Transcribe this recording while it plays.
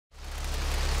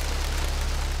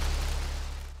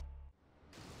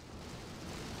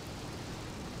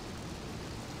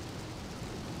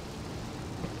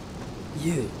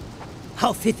You.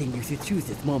 How fitting you should choose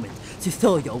this moment to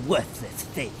show your worthless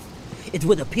face. It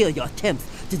would appear your attempts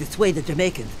to dissuade the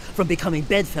Jamaicans from becoming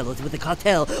bedfellows with the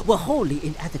cartel were wholly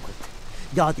inadequate.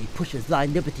 Yardie pushers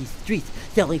line Liberty streets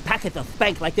selling packets of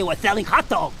spank like they were selling hot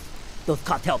dogs. Those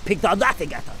cartel pigs are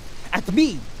laughing at us. At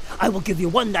me. I will give you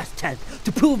one last chance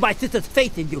to prove my sister's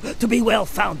faith in you to be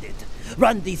well-founded.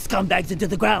 Run these scumbags into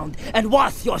the ground and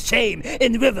wash your shame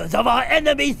in rivers of our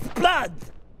enemies' blood!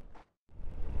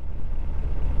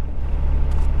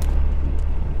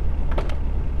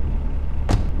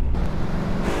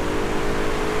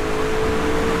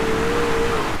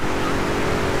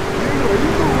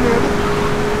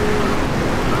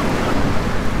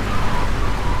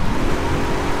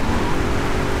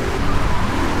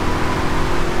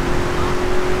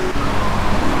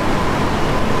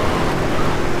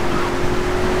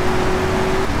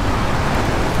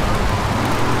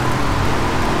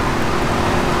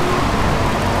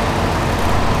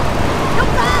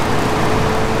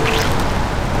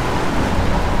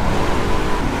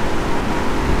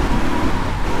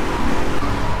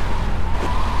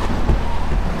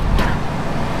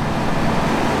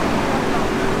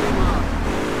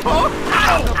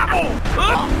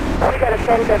 We got a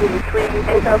 1073,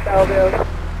 take out Alville. We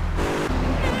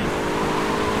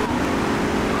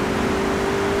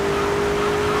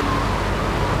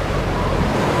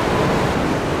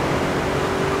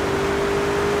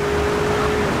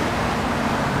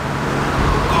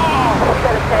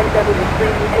got a 1073,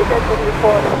 take out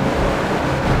 24.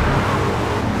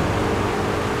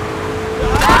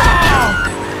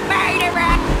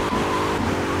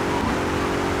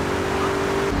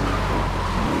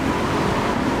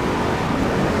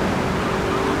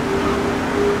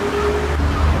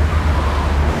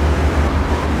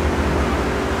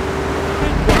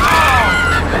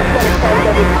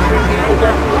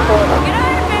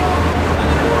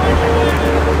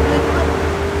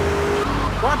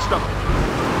 Watch them!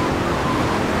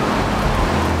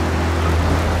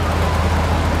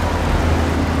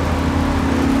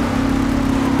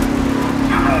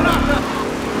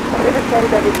 This is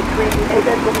 1073, take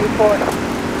out 24.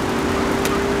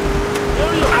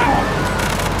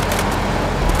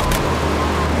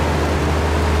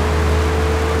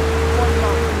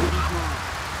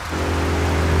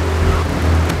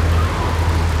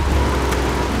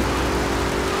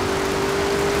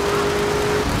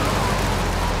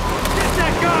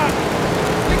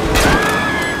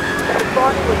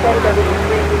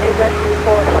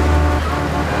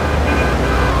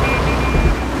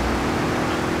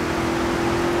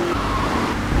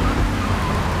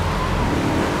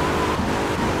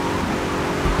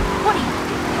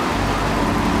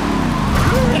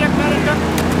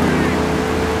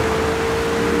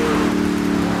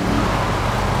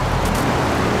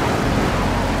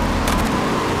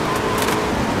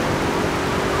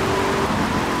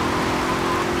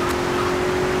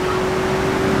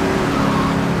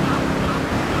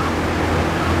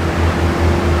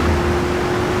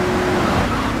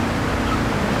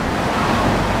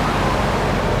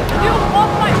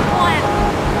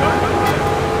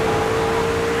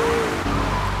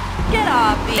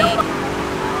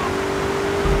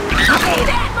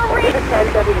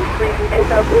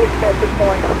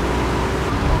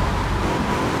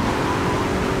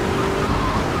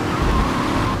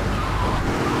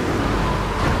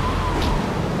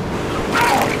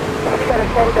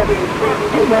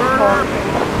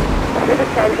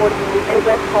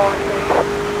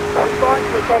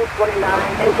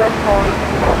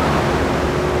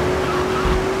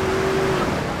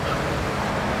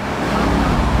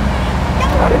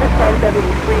 This is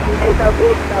 1073, take out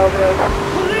 8 Melville.